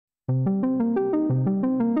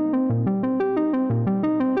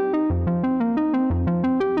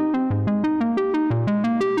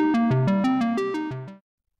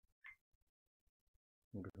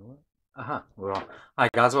Hi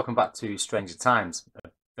guys, welcome back to Stranger Times. A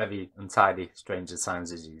very untidy Stranger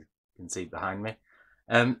Times, as you can see behind me.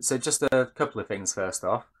 So just a couple of things first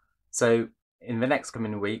off. So in the next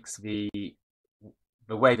coming weeks, the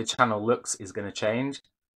way the channel looks is going to change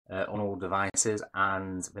on all devices,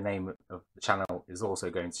 and the name of the channel is also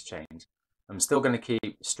going to change. I'm still going to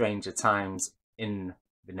keep Stranger Times in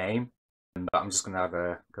the name, but I'm just going to have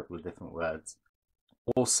a couple of different words.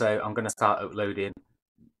 Also, I'm going to start uploading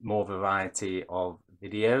more variety of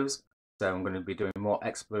videos. So I'm going to be doing more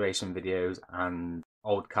exploration videos and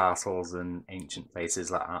old castles and ancient places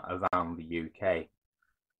like that around the UK.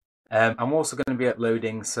 I'm also going to be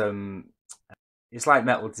uploading some, it's like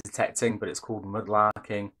metal detecting, but it's called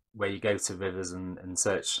mudlarking, where you go to rivers and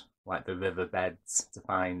search like the river beds to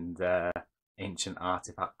find ancient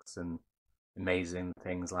artifacts and amazing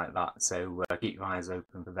things like that. So keep your eyes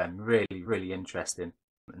open for them. Really, really interesting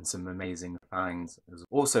and some amazing finds.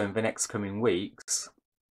 Also, in the next coming weeks,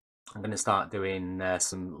 I'm going to start doing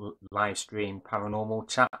some live stream paranormal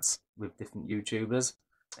chats with different YouTubers,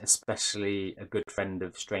 especially a good friend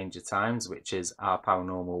of Stranger Times, which is Our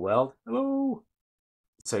Paranormal World. Hello!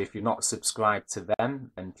 So if you're not subscribed to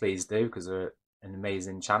them, then please do, because they're an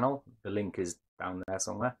amazing channel. The link is down there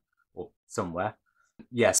somewhere, or somewhere.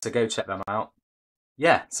 Yeah, so go check them out.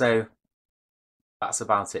 Yeah, so that's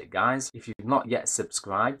about it, guys. If you've not yet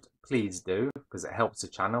subscribed, please do, because it helps the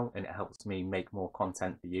channel and it helps me make more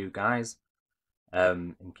content for you guys,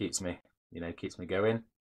 and keeps me going.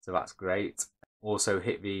 So that's great. Also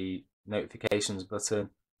hit the notifications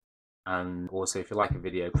button, and also if you like a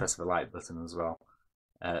video, press the like button as well.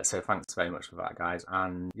 So thanks very much for that, guys,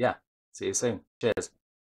 and yeah, see you soon. Cheers.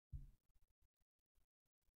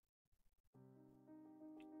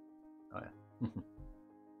 Oh, yeah.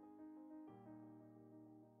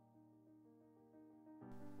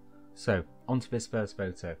 So, onto this first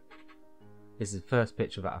photo. This is the first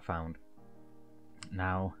picture that I found.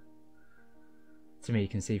 Now, to me, you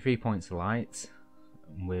can see 3 points of light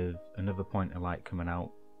with another point of light coming out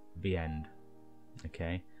the end.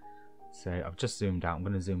 Okay, so I've just zoomed out. I'm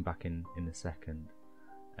going to zoom back in a second.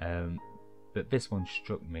 But this one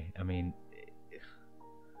struck me. I mean,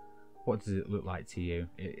 what does it look like to you?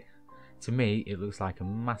 To me, it looks like a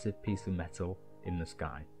massive piece of metal in the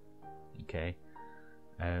sky. Okay.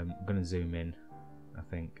 I'm going to zoom in, I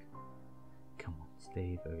think. Come on,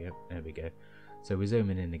 Steve. There we go. So we're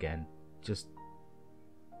zooming in again. Just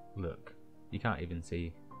look. You can't even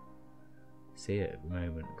see it at the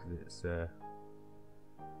moment because it's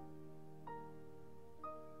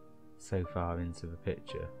so far into the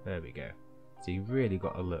picture. There we go. So you've really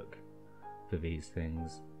got to look for these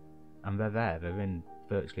things, and they're there. They're in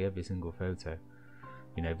virtually every single photo.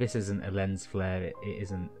 You know, this isn't a lens flare. It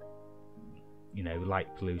isn't, you know,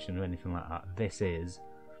 light pollution or anything like that. This is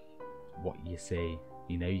what you see.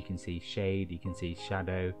 You know, you can see shade, you can see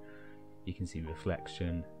shadow, you can see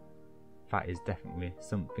reflection. That is definitely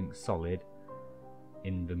something solid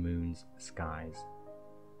in the moon's skies.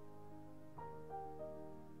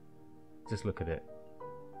 Just look at it.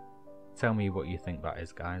 Tell me what you think that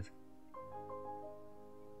is, guys.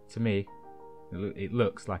 To me, it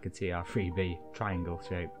looks like a TR3B triangle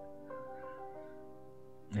shape.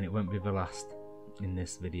 And it won't be the last in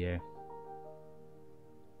this video.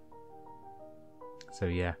 So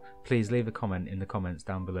yeah, please leave a comment in the comments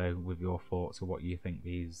down below with your thoughts of what you think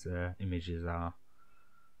these images are.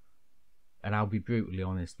 And I'll be brutally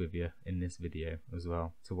honest with you in this video as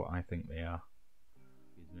well to what I think they are.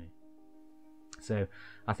 Excuse me. So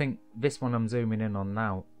I think this one I'm zooming in on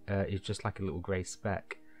now is just like a little grey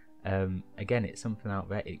speck. Again, it's something out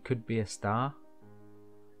there. It could be a star.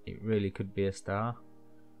 It really could be a star.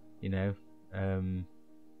 You know,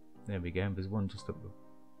 there we go. There's one just up the,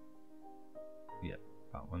 yeah,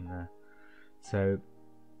 that one there. So,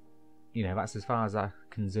 you know, that's as far as I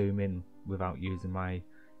can zoom in without using my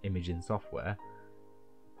imaging software.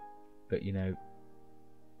 But you know,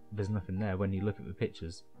 there's nothing there. When you look at the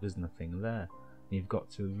pictures, there's nothing there. You've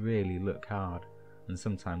got to really look hard, and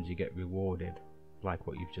sometimes you get rewarded, like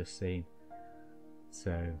what you've just seen.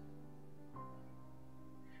 So,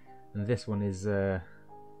 and this one is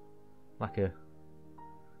like a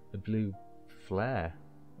blue flare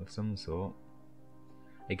of some sort.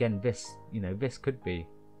 Again, this, you know, this could be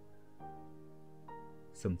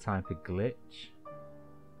some type of glitch,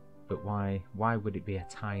 but why would it be a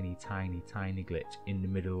tiny glitch in the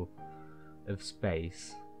middle of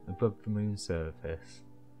space above the moon's surface,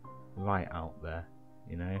 right out there,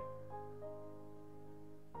 you know?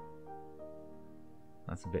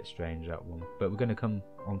 That's a bit strange, that one, but we're going to come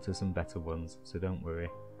onto some better ones, so don't worry.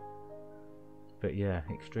 But yeah,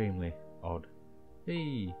 extremely odd.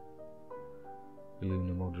 Hey! the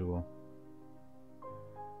lunar module.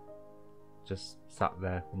 Just sat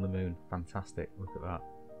there on the moon. Fantastic, look at that.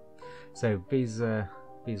 So these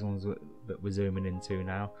ones that we're zooming into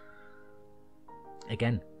now,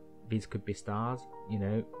 again, these could be stars, you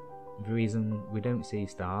know. The reason we don't see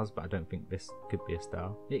stars, but I don't think this could be a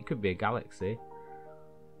star, it could be a galaxy.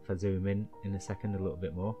 If I zoom in a second a little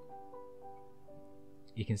bit more,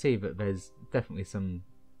 you can see that there's definitely some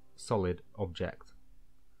solid object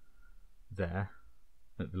there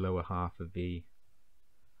at the lower half of the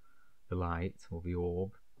light or the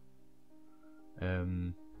orb,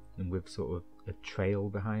 and with sort of a trail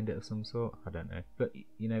behind it of some sort. I don't know, but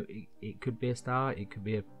you know, it could be a star, it could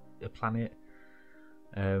be a planet,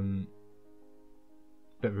 but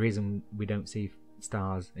the reason we don't see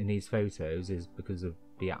stars in these photos is because of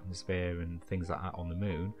the atmosphere and things like that on the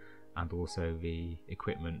moon, and also the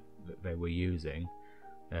equipment that they were using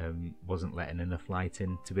wasn't letting enough light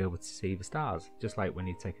in to be able to see the stars. Just like when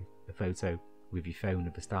you take a photo with your phone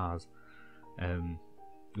of the stars,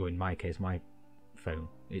 or in my case, my phone,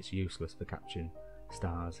 it's useless for capturing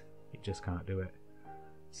stars. It just can't do it.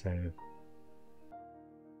 So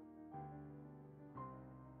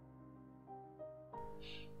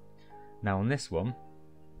now on this one,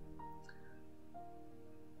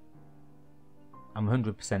 I'm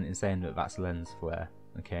 100% in saying that that's lens flare,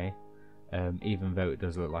 okay? Even though it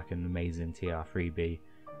does look like an amazing TR3B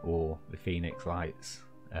or the Phoenix Lights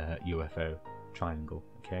UFO triangle,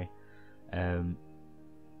 okay? And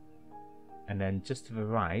then just to the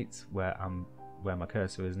right, where my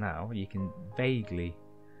cursor is now, you can vaguely,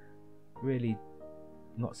 really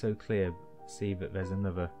not so clear, see that there's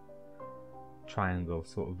another triangle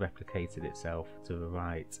sort of replicated itself to the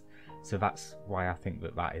right. So that's why I think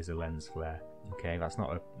that is a lens flare. Okay, that's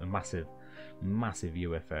not a massive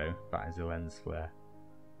UFO. That is a lens flare.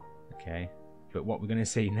 Okay, but what we're going to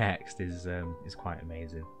see next is quite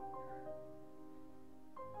amazing.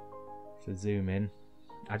 So zoom in.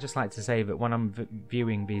 I just like to say that when I'm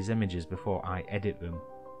viewing these images before I edit them,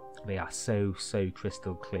 they are so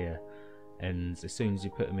crystal clear, and as soon as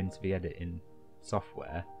you put them into the editing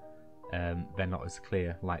software, they're not as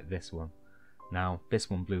clear like this one. Now this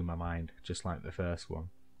one blew my mind, just like the first one.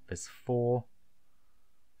 There's 4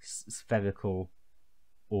 spherical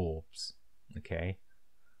orbs, okay?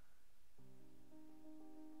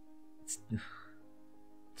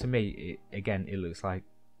 To me, it looks like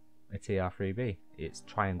a TR3B. It's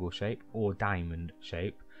triangle shape or diamond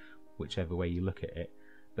shape, whichever way you look at it.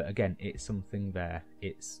 But again, it's something there.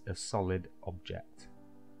 It's a solid object.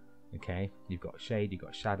 Okay, you've got shade, you've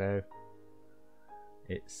got shadow.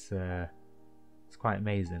 It's quite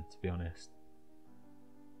amazing, to be honest.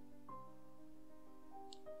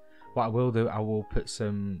 What I will do, I will put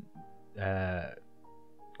some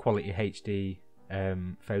quality HD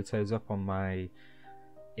photos up on my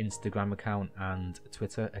Instagram account and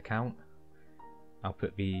Twitter account. I'll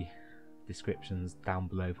put the descriptions down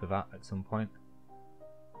below for that at some point.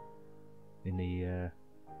 In the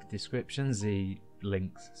descriptions, the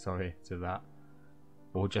links, sorry, to that.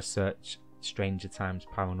 Or just search Stranger Times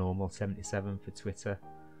Paranormal 77 for Twitter,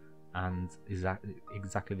 and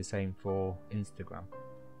exactly the same for Instagram.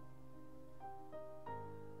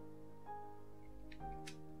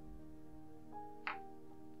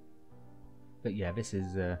 But yeah, this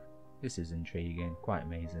is intriguing, quite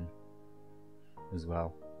amazing as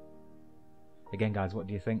well. Again guys, what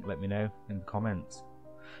do you think? Let me know in the comments.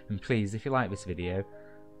 And please, if you like this video,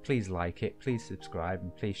 please like it, please subscribe,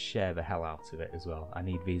 and please share the hell out of it as well. I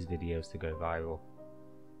need these videos to go viral.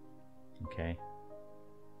 Okay?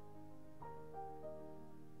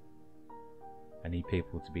 I need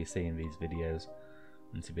people to be seeing these videos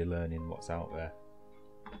and to be learning what's out there.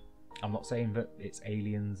 I'm not saying that it's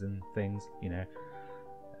aliens and things, you know,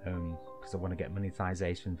 because I want to get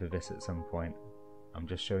monetization for this at some point. I'm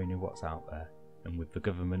just showing you what's out there. And with the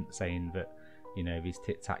government saying that, you know, these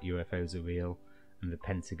tic-tac UFOs are real, and the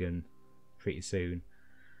Pentagon pretty soon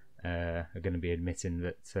are going to be admitting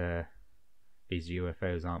that these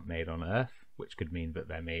UFOs aren't made on Earth, which could mean that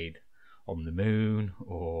they're made on the moon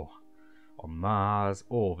or on Mars,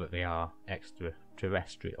 or that they are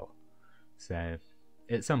extraterrestrial. So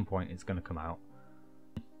at some point it's going to come out.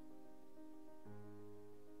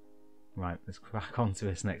 Right, let's crack on to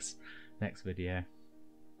this next video.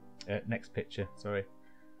 Next picture, sorry.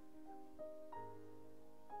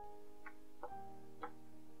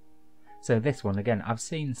 So this one, again, I've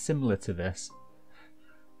seen similar to this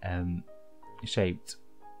shaped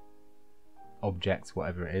object,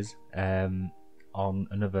 whatever it is, on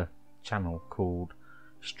another channel called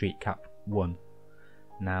StreetCap1.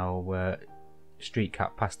 Now,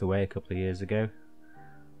 StreetCap passed away a couple of years ago,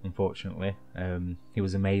 unfortunately. He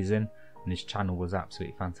was amazing, and his channel was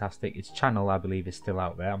absolutely fantastic. His channel, I believe, is still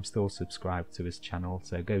out there. I'm still subscribed to his channel,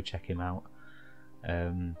 so go check him out.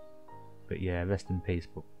 But yeah, rest in peace,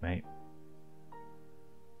 mate.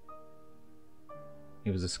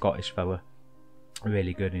 He was a Scottish fella,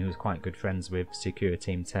 really good, and he was quite good friends with Secure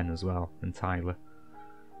Team 10 as well, and Tyler.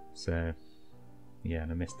 So yeah,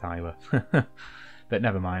 and I miss Tyler. But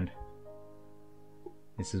never mind.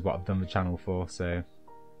 This is what I've done the channel for, so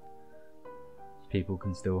people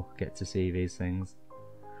can still get to see these things.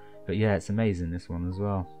 But yeah, it's amazing, this one as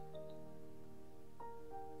well.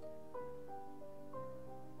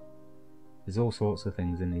 There's all sorts of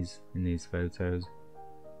things in these photos.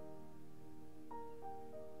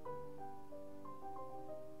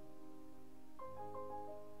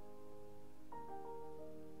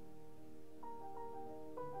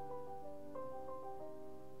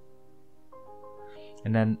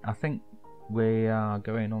 And then I think we are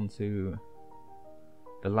going on to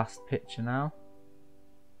the last picture now.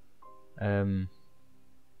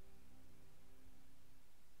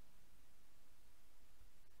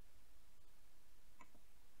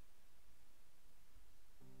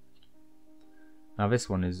 Now this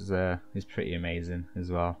one is pretty amazing as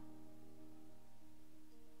well.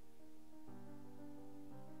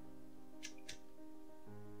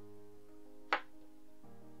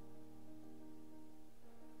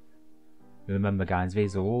 Remember guys,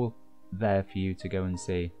 these are all there for you to go and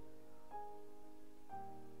see.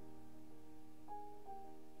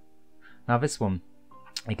 Now this one,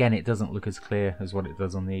 again, it doesn't look as clear as what it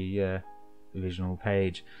does on the original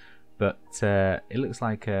page, but it looks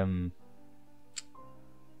like a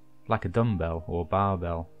dumbbell or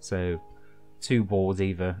barbell. So 2 balls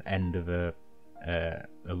either end of a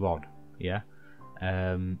rod, yeah.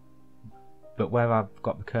 But where I've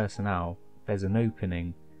got the cursor now, there's an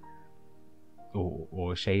opening.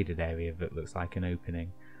 Or a shaded area that looks like an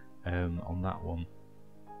opening on that one.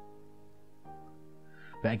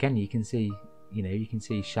 But again, you can see, you can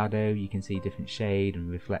see shadow, you can see different shade and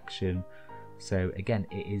reflection. So again,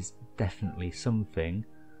 it is definitely something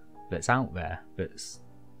that's out there, that's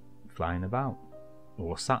flying about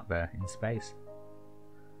or sat there in space.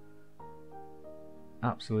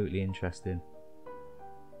 Absolutely interesting.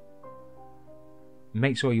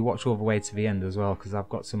 Make sure you watch all the way to the end as well, because I've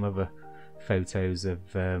got some other photos of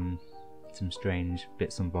some strange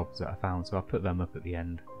bits and bobs that I found, so I'll put them up at the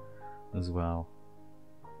end as well,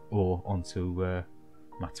 or onto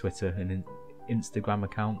my Twitter and Instagram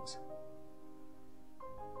accounts.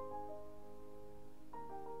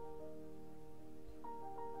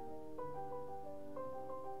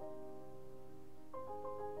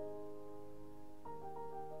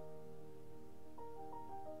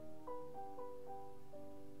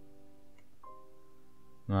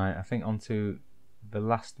 Right, I think onto the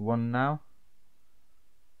last one now.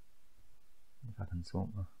 If I can sort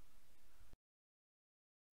that.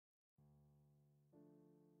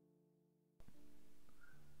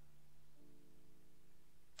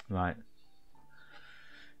 Right.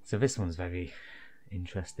 So this one's very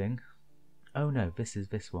interesting. Oh no, this is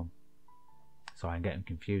this one. Sorry, I'm getting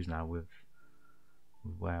confused now with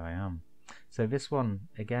where I am. So this one,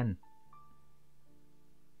 again,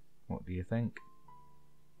 what do you think?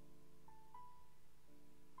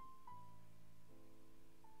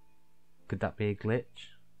 Could that be a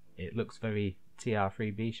glitch? It looks very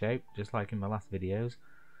TR3B shaped, just like in my last videos.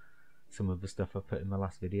 Some of the stuff I put in my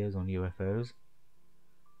last videos on UFOs.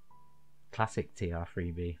 Classic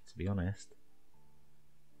TR3B, to be honest.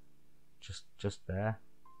 Just there.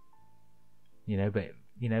 But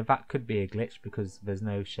that could be a glitch because there's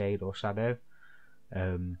no shade or shadow.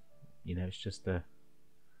 It's just a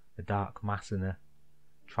dark mass in a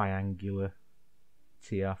triangular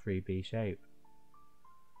TR3B shape.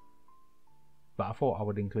 But I thought I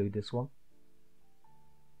would include this one.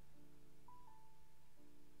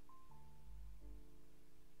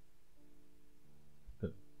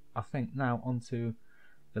 But I think now onto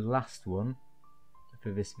the last one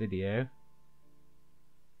for this video.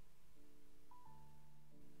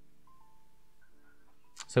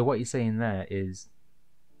 So what you're seeing there is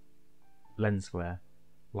lens flare,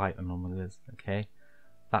 light anomalies, okay?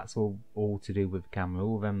 That's all to do with the camera.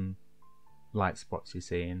 All them light spots you're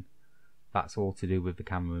seeing, that's all to do with the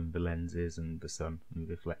camera and the lenses and the sun and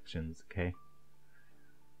reflections, okay?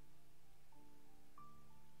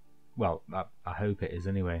 Well, I hope it is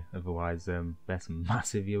anyway, otherwise there's some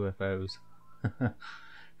massive UFOs.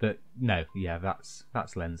 But no, yeah, that's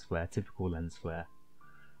lens flare, typical lens flare,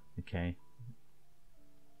 okay?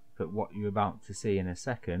 But what you're about to see in a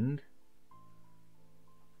second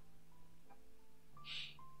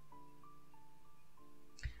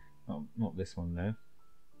Not this one though.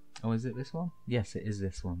 Oh, is it this one? Yes, it is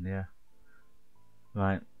this one, yeah.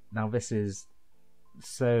 Right, now this is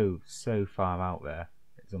so far out there.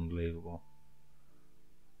 It's unbelievable.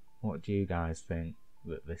 What do you guys think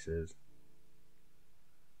that this is?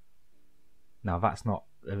 Now that's not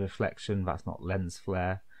a reflection, that's not lens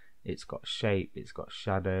flare. It's got shape, it's got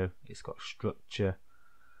shadow, it's got structure.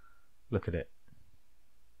 Look at it.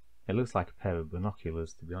 It looks like a pair of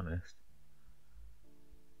binoculars, to be honest.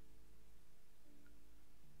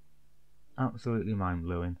 Absolutely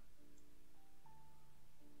mind-blowing.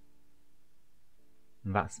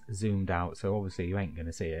 And that's zoomed out, so obviously you ain't going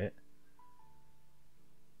to see it.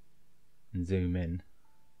 And zoom in,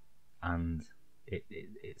 and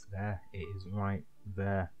it's there. It is right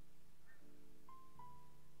there.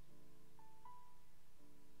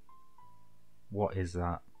 What is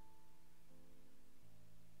that?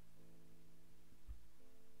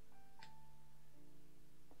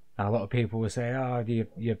 Now, a lot of people will say, oh,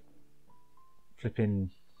 you're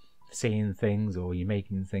flipping seeing things, or you're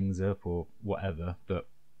making things up, or whatever, but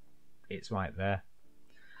it's right there.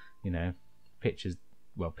 You know, pictures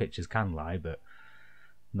can lie, but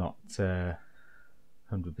not 100%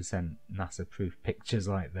 NASA proof pictures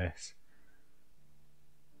like this.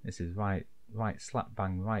 This is right slap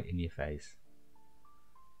bang right in your face.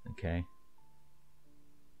 Okay,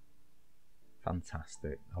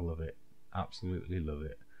 fantastic. I love it, absolutely love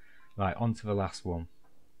it. Right, on to the last one.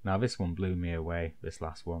 Now this one blew me away, this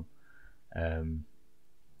last one. It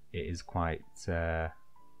is quite it's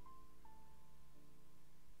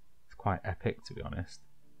quite epic, to be honest.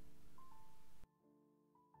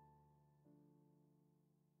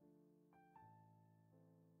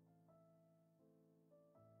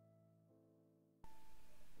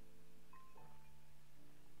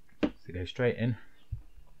 So go straight in,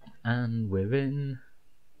 and we're in.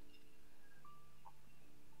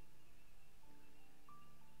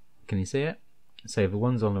 Can you see it? So the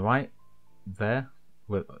ones on the right there,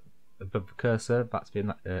 above the cursor, that's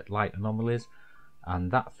been light anomalies, and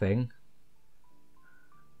that thing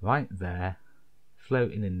right there,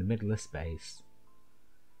 floating in the middle of space,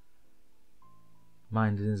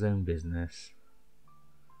 minding his own business,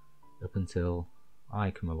 up until I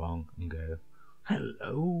come along and go,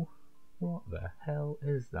 hello, what the hell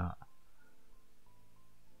is that?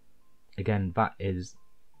 Again, that is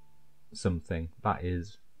something. That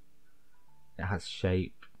is, it has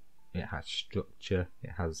shape, it has structure,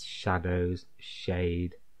 it has shadows,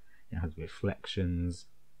 shade, it has reflections.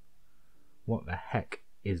 What the heck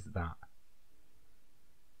is that?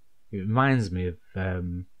 It reminds me of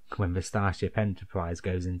when the Starship Enterprise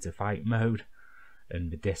goes into fight mode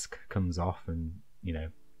and the disc comes off, and you know,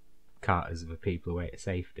 Carter's the people away to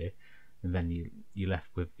safety, and then you're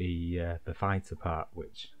left with the fighter part,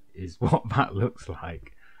 which is what that looks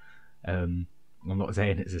like. I'm not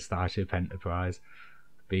saying it's a Starship Enterprise,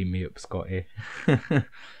 beam me up, Scotty.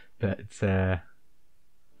 But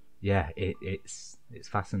yeah, it's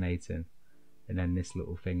fascinating. And then this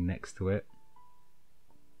little thing next to it,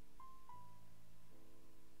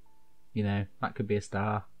 you know, that could be a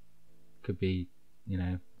star, could be, you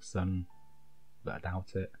know, sun, but I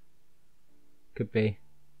doubt it. Could be,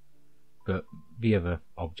 but the other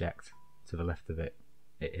object to the left of it,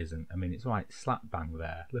 it isn't. I mean, it's right slap bang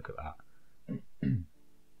there. Look at that.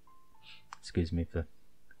 Excuse me for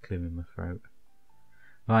clearing my throat.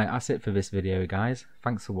 Right, that's it for this video, guys.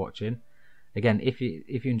 Thanks for watching. Again, if you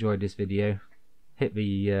enjoyed this video, hit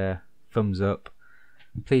the thumbs up.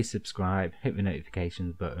 Please subscribe, hit the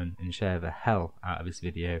notifications button, and share the hell out of this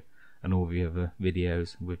video and all the other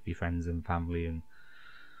videos with your friends and family and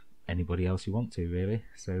anybody else you want to, really.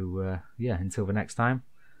 So yeah, until the next time,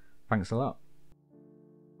 thanks a lot.